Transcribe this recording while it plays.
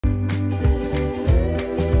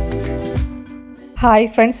Hi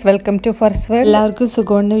friends, welcome to First World. എല്ലാവർക്കും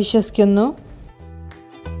സുഖമാണെന്ന് വിശ്വസിക്കുന്നു.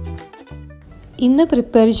 ഇന്ന്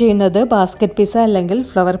പ്രിപ്പയർ ചെയ്യുന്നത് ബാസ്ക്കറ്റ് പിസ്സ അല്ലെങ്കിൽ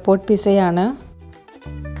ഫ്ലവർ പോട്ട് പിസ്സയാണ്.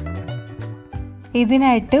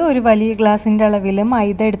 ഇതിനായിട്ട് ഒരു വലിയ ഗ്ലാസിന്റെ അളവിൽ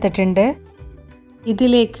മൈദ എടുത്തിട്ടുണ്ട്.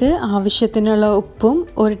 ഇതിലേക്ക് ആവശ്യത്തിനുള്ള ഉപ്പും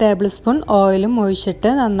 1 ടേബിൾ സ്പൂൺ ഓയിലും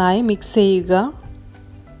ഒഴിച്ചിട്ട് നന്നായി മിക്സ് ചെയ്യുക.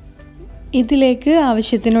 ഇതിലേക്ക്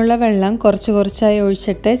ആവശ്യത്തിനുള്ള വെള്ളം കുറച്ചായി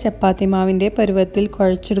ഒഴിച്ചിട്ട് ചപ്പാത്തി മാവിന്റെ പരുവത്തിൽ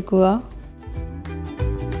കുഴച്ചെടുക്കുക.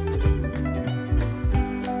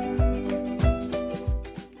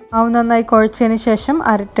 മാവ് നന്നായി കുഴച്ചതിന് ശേഷം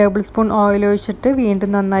 1/2 ടേബിൾ സ്പൂൺ ഓയിൽ ഒഴിച്ചിട്ട് വീണ്ടും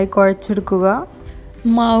നന്നായി കുഴച്ചെടുക്കുക.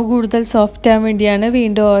 മാവ് കൂടുതൽ സോഫ്റ്റ് ആവാൻ വേണ്ടിയാണ്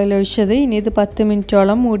വീണ്ടും ഓയിൽ ഒഴിച്ചത്. ഇനി ഇത് 10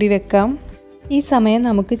 മിനിറ്റോളം മൂടി വെക്കാം. ഈ സമയം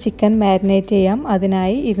നമുക്ക് ചിക്കൻ മാരിനേറ്റ് ചെയ്യാം.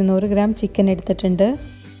 അതിനായി 200 ഗ്രാം ചിക്കൻ എടുത്തിട്ടുണ്ട്.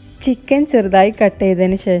 ചിക്കൻ ചെറുതായി കട്ട്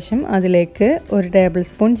ചെയ്തതിന് ശേഷം അതിലേക്ക് 1 table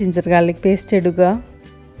spoon ginger garlic paste ഇടുക.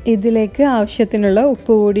 ഇതിലേക്ക് ആവശ്യത്തിനുള്ള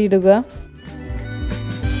ഉപ്പ് കൂടി ഇടുക.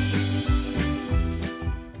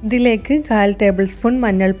 ഇതിലേക്ക് 1/4 ടേബിൾ സ്പൂൺ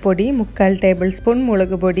മഞ്ഞൾപ്പൊടി, 1/4 ടേബിൾ സ്പൂൺ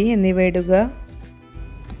മുളക് പൊടി എന്നിവ ഇടുക.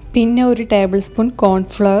 പിന്നെ 1 ടേബിൾ സ്പൂൺ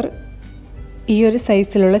കോൺഫ്ലവർ, ഈ ഒരു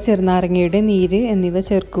സൈസിലുള്ള ചെറുനാരങ്ങയുടെ നീര് എന്നിവ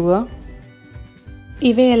ചേർക്കുക.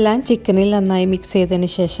 ഇവയെല്ലാം ചിക്കനിൽ നന്നായി മിക്സ് ചെയ്തതിന്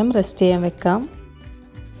ശേഷം റെസ്റ്റ് ചെയ്യാൻ വെക്കാം.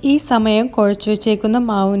 ഈ സമയം കുഴച്ചു വെച്ചേക്കുന്ന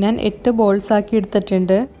മാവ് ഞാൻ 8 ബോൾസ് ആക്കി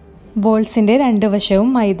എടുത്തിട്ടുണ്ട്. ബോൾസിൻ്റെ 2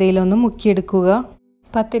 വശവും മൈദയിലൊന്ന് മുക്കിയെടുക്കുക.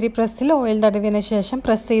 പത്തിരി പ്രസ്സിൽ ഓയിൽ തടവിന് ശേഷം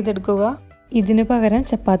പ്രസ് ചെയ്തെടുക്കുക. ഇതിനു പകരം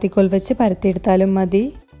ചപ്പാത്തിക്കോൽ വെച്ച് പരത്തിയെടുത്താലും മതി.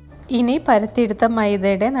 ഇനി പരത്തിയെടുത്ത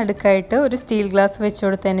മൈദയുടെ നടുക്കായിട്ട് ഒരു സ്റ്റീൽ ഗ്ലാസ് വെച്ച്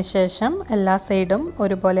കൊടുത്തതിന് ശേഷം എല്ലാ സൈഡും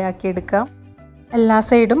ഒരുപോലെ ആക്കിയെടുക്കാം. എല്ലാ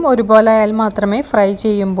സൈഡും ഒരുപോലെ ആയാൽ മാത്രമേ ഫ്രൈ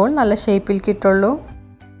ചെയ്യുമ്പോൾ നല്ല ഷേപ്പിൽ കിട്ടുള്ളൂ.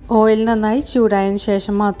 ഓയിൽ നന്നായി ചൂടായതിനു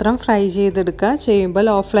ശേഷം മാത്രം ഫ്രൈ ചെയ്തെടുക്കുക. ചെയ്യുമ്പോൾ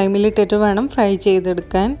ലോ ഫ്ലെയിമിൽ ഇട്ടിട്ട് വേണം ഫ്രൈ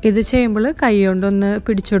ചെയ്തെടുക്കാൻ. ഇത് ചെയ്യുമ്പോൾ കൈ കൊണ്ടൊന്ന്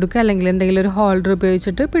പിടിച്ചെടുക്കുക, അല്ലെങ്കിൽ എന്തെങ്കിലും ഒരു ഹോൾഡർ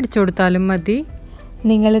ഉപയോഗിച്ചിട്ട് പിടിച്ചു കൊടുത്താലും മതി.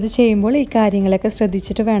 നിങ്ങളിത് ചെയ്യുമ്പോൾ ഈ കാര്യങ്ങളൊക്കെ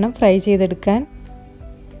ശ്രദ്ധിച്ചിട്ട് വേണം ഫ്രൈ ചെയ്തെടുക്കാൻ.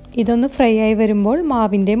 ഇതൊന്ന് ഫ്രൈ ആയി വരുമ്പോൾ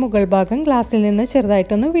മാവിൻ്റെ മുകൾ ഭാഗം ഗ്ലാസ്സിൽ നിന്ന്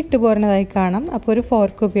ചെറുതായിട്ടൊന്ന് വിട്ടുപോരുന്നതായി കാണാം. അപ്പോൾ ഒരു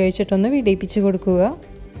ഫോർക്ക് ഉപയോഗിച്ചിട്ടൊന്ന് വിടിയിപ്പിച്ച് കൊടുക്കുക.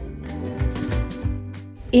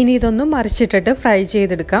 ഇനി ഇതൊന്ന് മറിച്ചിട്ടിട്ട് ഫ്രൈ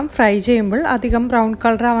ചെയ്തെടുക്കാം. ഫ്രൈ ചെയ്യുമ്പോൾ അധികം ബ്രൗൺ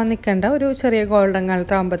കളർ ആവാൻ നിൽക്കേണ്ട, ഒരു ചെറിയ ഗോൾഡൻ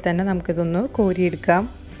കളർ ആകുമ്പോൾ തന്നെ നമുക്കിതൊന്ന് കോരിയെടുക്കാം.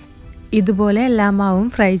 ഇതുപോലെ എല്ലാ മാവും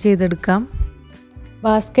ഫ്രൈ ചെയ്തെടുക്കാം.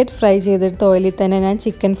 ബാസ്ക്കറ്റ് ഫ്രൈ ചെയ്തെടുത്ത ഓയിലിൽ തന്നെ ഞാൻ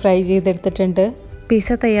ചിക്കൻ ഫ്രൈ ചെയ്തെടുത്തിട്ടുണ്ട്.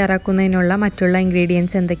 പിസ്സ തയ്യാറാക്കുന്നതിനുള്ള മറ്റുള്ള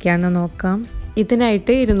ഇൻഗ്രീഡിയൻസ് എന്തൊക്കെയാണെന്ന് നോക്കാം.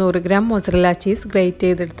 ഇതിനായിട്ട് 200 ഗ്രാം മൊസറല്ല ചീസ് ഗ്രേറ്റ്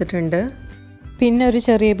ചെയ്തെടുത്തിട്ടുണ്ട്. പിന്നെ ഒരു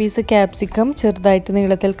ചെറിയ പീസ് ക്യാപ്സിക്കം ചെറുതായിട്ട്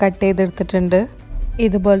നീളത്തിൽ കട്ട് ചെയ്തെടുത്തിട്ടുണ്ട്.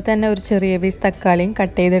 ഇതുപോലെ തന്നെ ഒരു ചെറിയ പീസ് തക്കാളിയും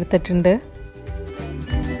കട്ട് ചെയ്തെടുത്തിട്ടുണ്ട്.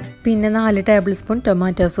 പിന്നെ 4 ടേബിൾ സ്പൂൺ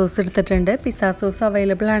ടൊമാറ്റോ സോസ് എടുത്തിട്ടുണ്ട്. പിസ്സ സോസ്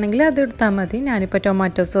അവൈലബിൾ ആണെങ്കിൽ അത് എടുത്താൽ മതി. ഞാനിപ്പോൾ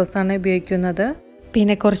ടൊമാറ്റോ സോസാണ് ഉപയോഗിക്കുന്നത്.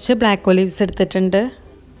 പിന്നെ കുറച്ച് ബ്ലാക്ക് ഒലീവ്സ് എടുത്തിട്ടുണ്ട്.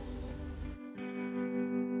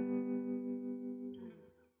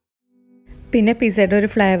 പിന്നെ പിസ്സയുടെ ഒരു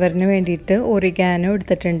ഫ്ലേവറിന് വേണ്ടിയിട്ട് ഒറിഗാനോ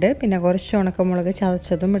എടുത്തിട്ടുണ്ട്. പിന്നെ കുറച്ച് ഉണക്കമുളക്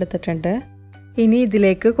ചതച്ചതും എടുത്തിട്ടുണ്ട്. ഇനി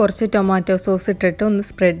ഇതിലേക്ക് കുറച്ച് ടൊമാറ്റോ സോസ് ഇട്ടിട്ട് ഒന്ന്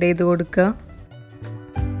സ്പ്രെഡ് ചെയ്ത് കൊടുക്കുക.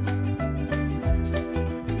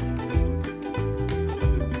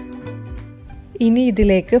 ഇനി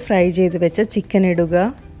ഇതിലേക്ക് ഫ്രൈ ചെയ്ത് വെച്ച ചിക്കൻ ഇടുക.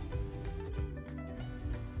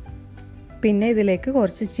 പിന്നെ ഇതിലേക്ക്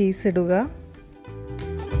കുറച്ച് ചീസ് ഇടുക.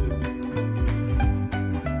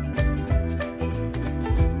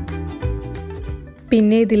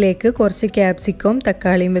 പിന്നെ ഇതിലേക്ക് കുറച്ച് ക്യാപ്സിക്കവും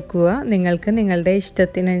തക്കാളിയും വെക്കുക. നിങ്ങൾക്ക് നിങ്ങളുടെ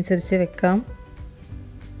ഇഷ്ടത്തിനനുസരിച്ച് വെക്കാം.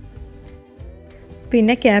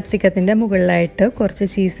 പിന്നെ ക്യാപ്സിക്കത്തിൻ്റെ മുകളിലായിട്ട് കുറച്ച്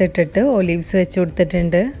ചീസ് ഇട്ടിട്ട് ഒലീവ്സ് വെച്ച്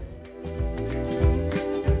കൊടുത്തിട്ടുണ്ട്.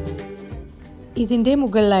 ഇതിൻ്റെ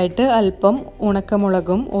മുകളിലായിട്ട് അല്പം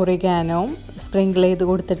ഉണക്കമുളകും ഒറിഗാനോവും സ്പ്രിങ്കിൾ ചെയ്ത്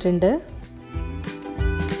കൊടുത്തിട്ടുണ്ട്.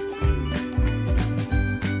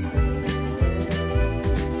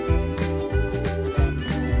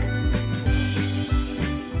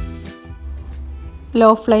 ലോ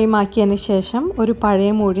ഫ്ലെയിം ആക്കിയതിന് ശേഷം ഒരു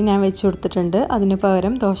പഴയ മൂടി ഞാൻ വെച്ച് കൊടുത്തിട്ടുണ്ട്. അതിന്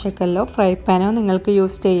പകരം ദോശക്കല്ലോ ഫ്രൈ പാനോ നിങ്ങൾക്ക്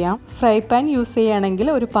യൂസ് ചെയ്യാം. ഫ്രൈ പാൻ യൂസ് ചെയ്യുകയാണെങ്കിൽ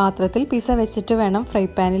ഒരു പാത്രത്തിൽ പിസ്സ വെച്ചിട്ട് വേണം ഫ്രൈ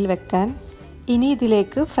പാനിൽ വെക്കാൻ. ഇനി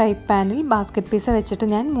ഇതിലേക്ക് ഫ്രൈ പാനിൽ ബാസ്ക്കറ്റ് പിസ്സ വെച്ചിട്ട്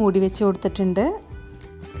ഞാൻ മൂടി വെച്ച് കൊടുത്തിട്ടുണ്ട്.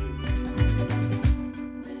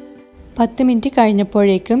 10 മിനിറ്റ്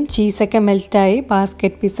കഴിഞ്ഞപ്പോഴേക്കും ചീസൊക്കെ മെൽറ്റായി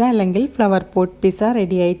ബാസ്ക്കറ്റ് പിസ്സ അല്ലെങ്കിൽ ഫ്ലവർ പോട്ട് പിസ്സ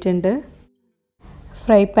റെഡി ആയിട്ടുണ്ട്.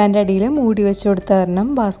 ഫ്രൈ പാൻ്റെ അടിയിൽ മൂടി വെച്ച് കൊടുത്ത കാരണം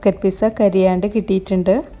ബാസ്ക്കറ്റ് പിസ്സ കരിയാണ്ട്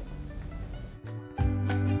കിട്ടിയിട്ടുണ്ട്.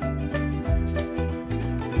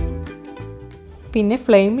 പിന്നെ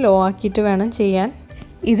ഫ്ലെയിം ലോ ആക്കിയിട്ട് വേണം ചെയ്യാൻ.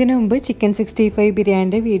 ഇതിനു മുമ്പ് ചിക്കൻ 65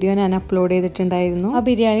 ബിരിയാണിൻ്റെ വീഡിയോ ഞാൻ അപ്ലോഡ് ചെയ്തിട്ടുണ്ടായിരുന്നു. ആ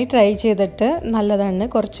ബിരിയാണി ട്രൈ ചെയ്തിട്ട് നല്ലതാണ്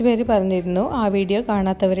കുറച്ച് പേര് പറഞ്ഞിരുന്നു. ആ വീഡിയോ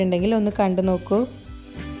കാണാത്തവരുണ്ടെങ്കിൽ ഒന്ന് കണ്ടു നോക്കൂ.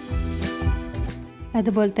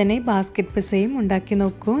 അതുപോലെ തന്നെ ബാസ്ക്കറ്റ് പിസ്സയും ഉണ്ടാക്കി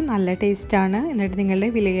നോക്കൂ. നല്ല ടേസ്റ്റാണ്. എന്നിട്ട് നിങ്ങളുടെ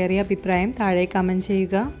വിലയേറിയ അഭിപ്രായം താഴെ കമൻറ്റ്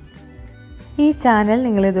ചെയ്യുക. ഈ ചാനൽ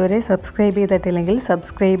നിങ്ങൾ ഇതുവരെ സബ്സ്ക്രൈബ് ചെയ്തിട്ടില്ലെങ്കിൽ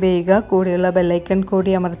സബ്സ്ക്രൈബ് ചെയ്യുക, കൂടെയുള്ള ബെൽ ഐക്കൺ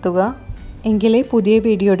കൂടി അമർത്തുക. എങ്കിലേ പുതിയ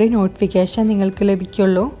വീഡിയോയുടെ നോട്ടിഫിക്കേഷൻ നിങ്ങൾക്ക്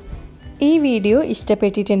ലഭിക്കുള്ളൂ. ഈ വീഡിയോ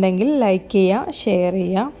ഇഷ്ടപ്പെട്ടിട്ടുണ്ടെങ്കിൽ ലൈക്ക് ചെയ്യുക, ഷെയർ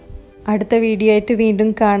ചെയ്യുക. അടുത്ത വീഡിയോ ആയിട്ട്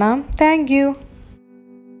വീണ്ടും കാണാം. Thank you.